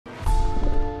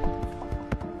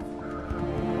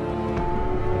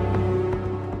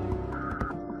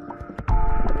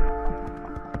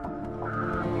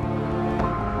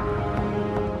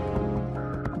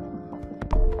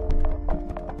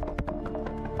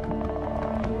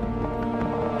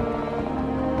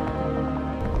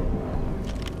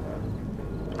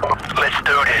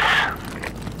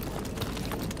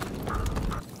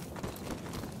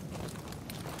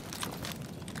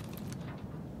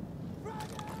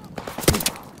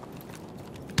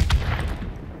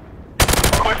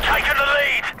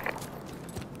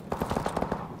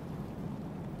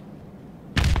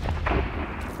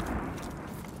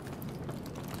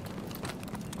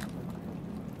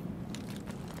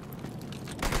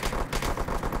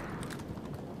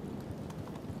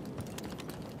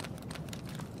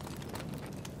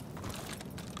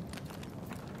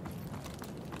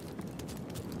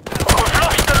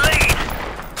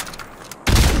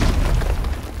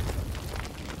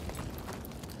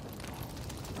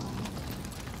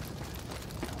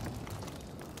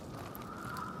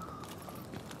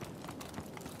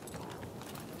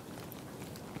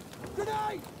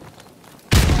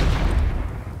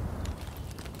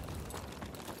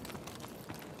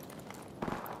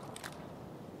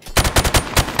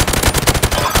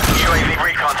UAV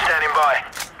recon standing by.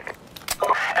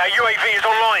 Our UAV is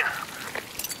online.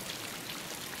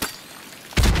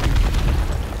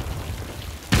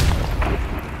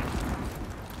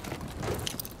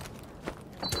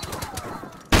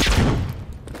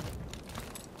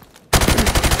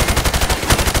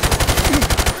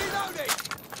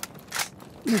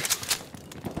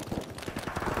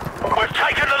 We've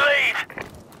taken the lead!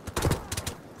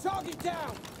 Target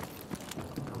down!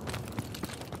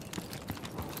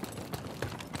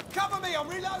 Cover me, I'm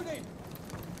reloading!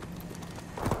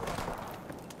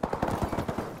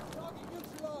 Target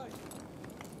neutralized!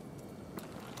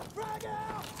 Frag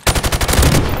out!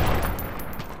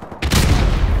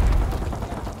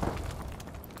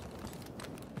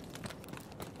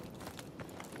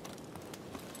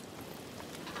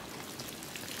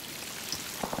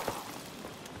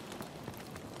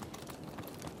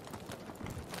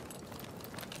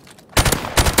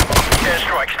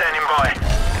 Airstrike standing by.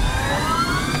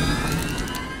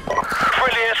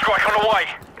 Friendly airstrike on the way.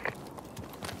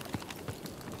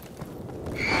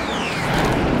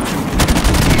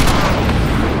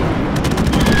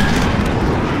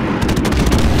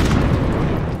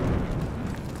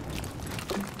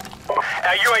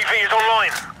 Our UAV is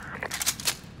online.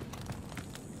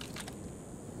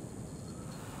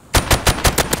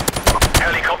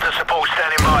 Helicopter support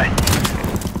standing by.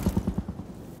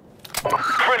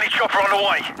 Friendly chopper on the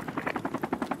way.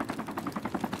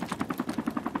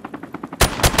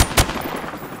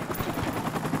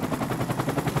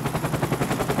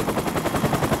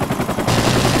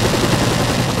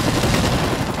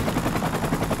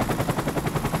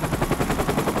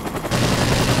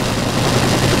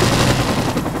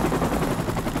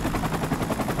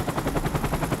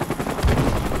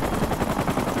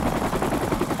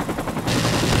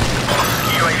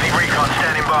 UAV recon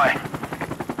standing by.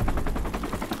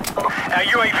 Our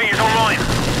UAV is online.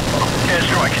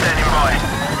 Airstrike standing by.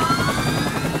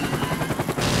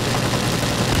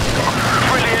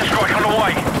 Friendly airstrike on the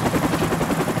way.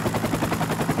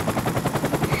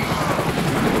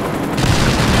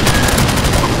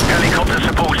 Helicopter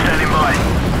support standing by.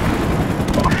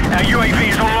 Our UAV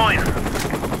is online.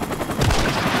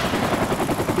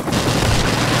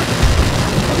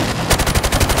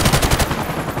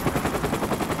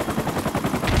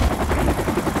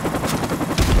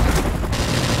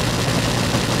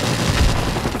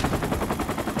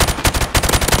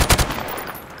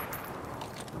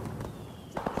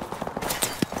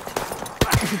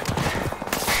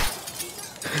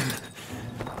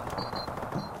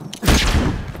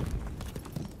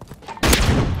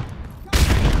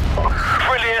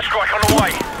 Friendly airstrike on the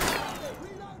way.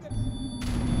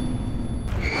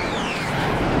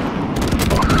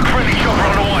 Friendly chopper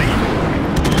on the way.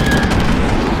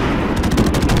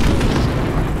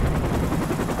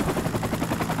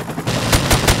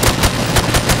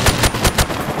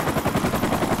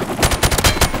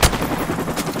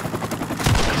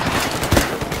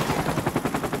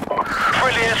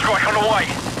 Friendly airstrike on the way.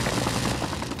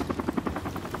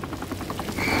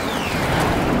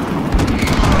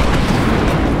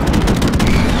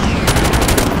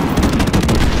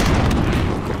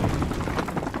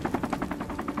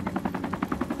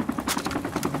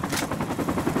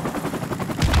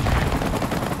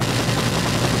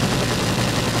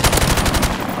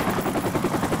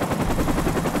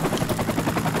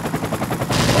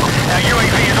 Our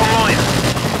UAV is online.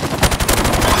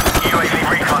 UAV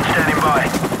recon standing by.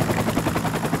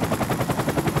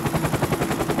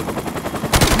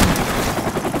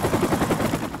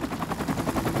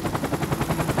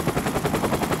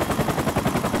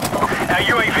 Our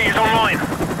UAV is online.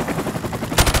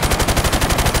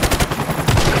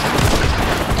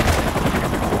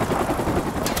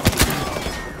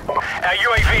 Our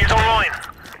UAV is online.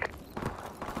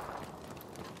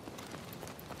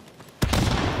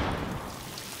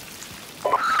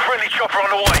 Friendly chopper on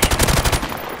the way.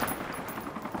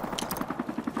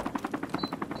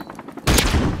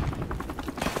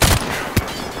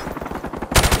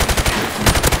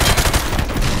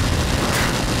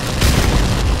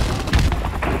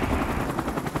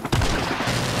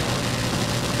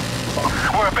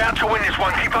 We're about to win this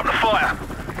one. Keep up the fire.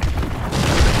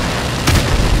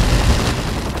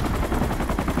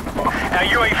 Our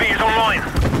UAV is online.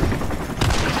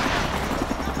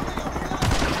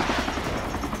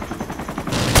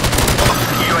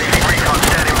 UAV recon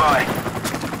standing by.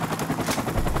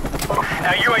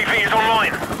 Our UAV is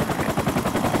online.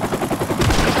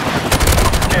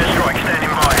 Airstrike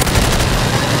standing by.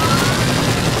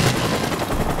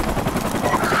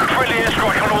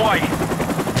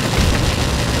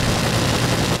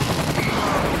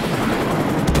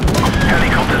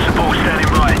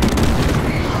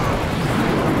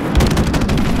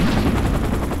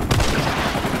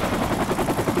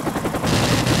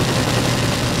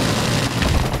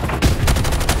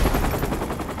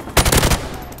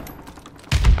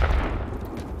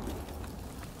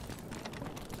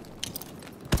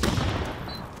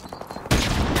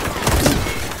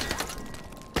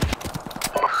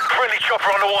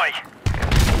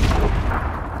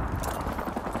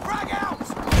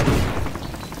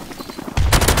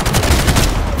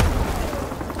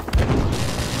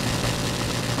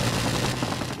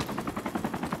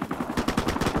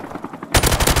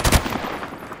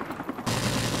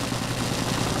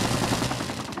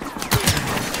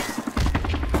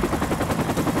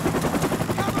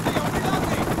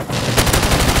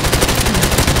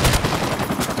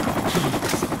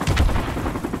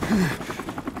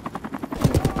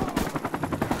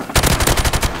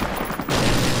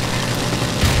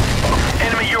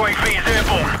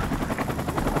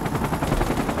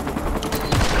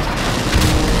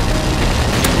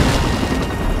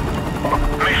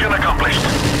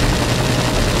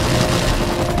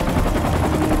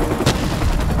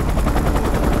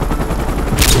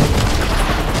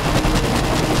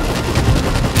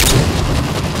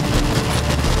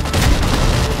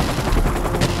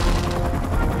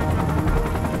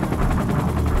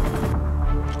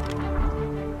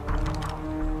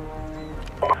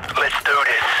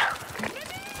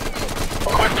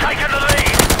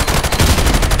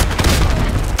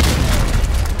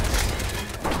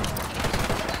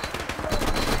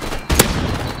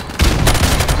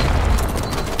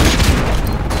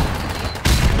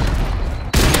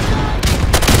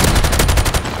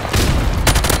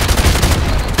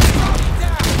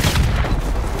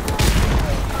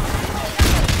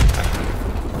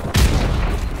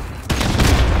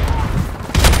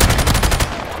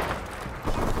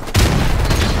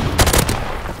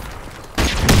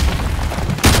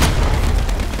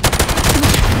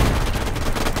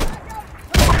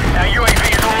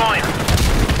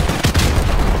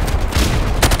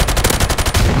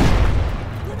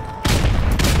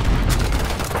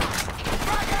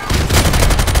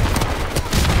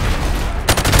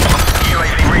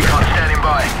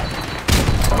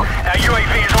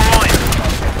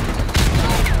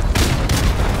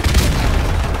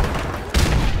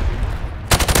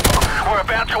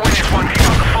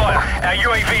 Our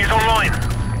UAV is online.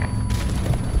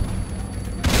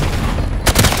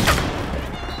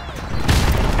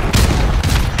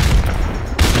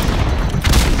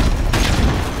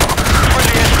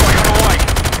 Friendly airstrike on the way.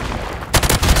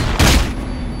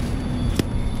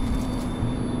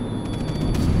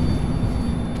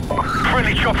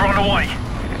 Friendly chopper on the way.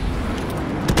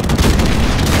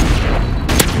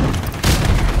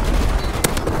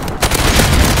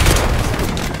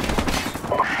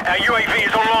 Our UAV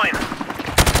is online.